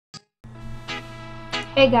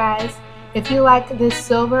Hey guys, if you like this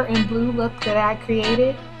silver and blue look that I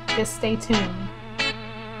created, just stay tuned.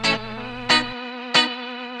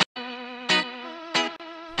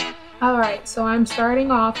 Alright, so I'm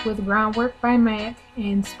starting off with Groundwork by MAC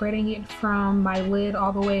and spreading it from my lid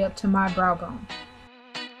all the way up to my brow bone.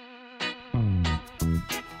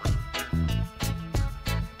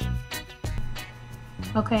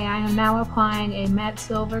 Okay, I am now applying a matte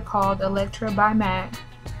silver called Electra by MAC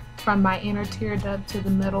from my inner tear duct to the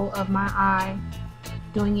middle of my eye,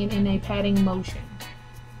 doing it in a patting motion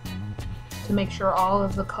to make sure all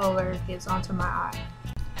of the color gets onto my eye.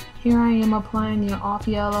 Here I am applying an off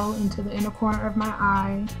yellow into the inner corner of my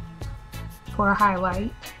eye for a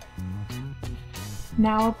highlight.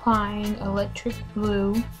 Now applying electric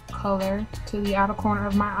blue color to the outer corner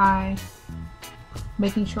of my eye,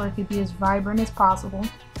 making sure it could be as vibrant as possible.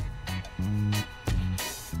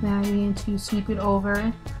 Then I begin to sweep it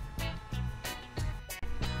over.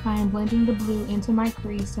 I am blending the blue into my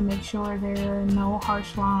crease to make sure there are no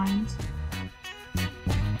harsh lines.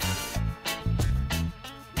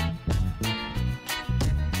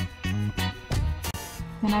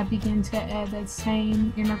 Then I begin to add that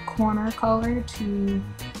same inner corner color to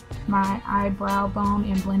my eyebrow bone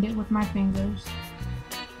and blend it with my fingers.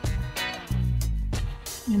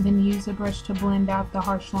 And then use a brush to blend out the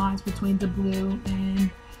harsh lines between the blue and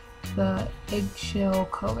the eggshell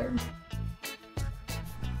color.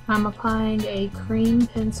 I'm applying a cream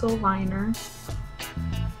pencil liner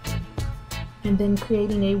and then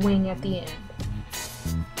creating a wing at the end.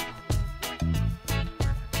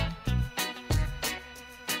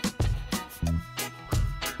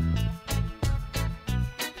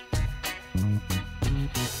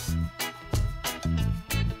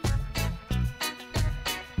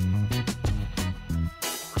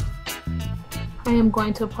 I am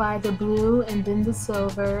going to apply the blue and then the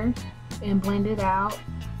silver and blend it out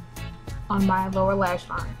on my lower lash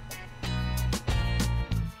line.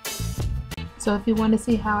 So if you want to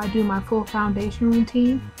see how I do my full foundation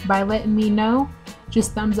routine by letting me know,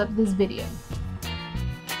 just thumbs up this video.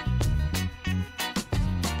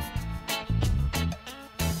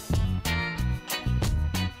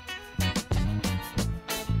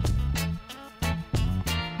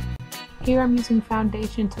 Here I'm using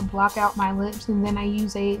foundation to block out my lips, and then I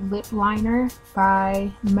use a lip liner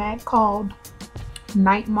by MAC called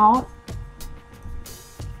Night Moth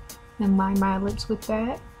and line my lips with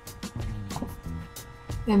that.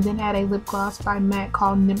 And then add a lip gloss by MAC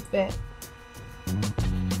called Nymphette.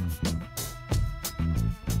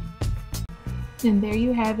 And there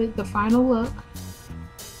you have it, the final look.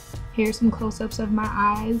 Here's some close-ups of my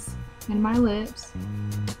eyes and my lips.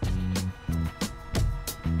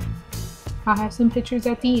 I'll have some pictures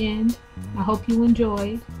at the end. I hope you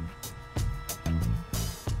enjoyed.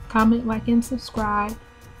 Comment, like, and subscribe.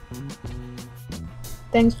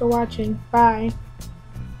 Thanks for watching. Bye.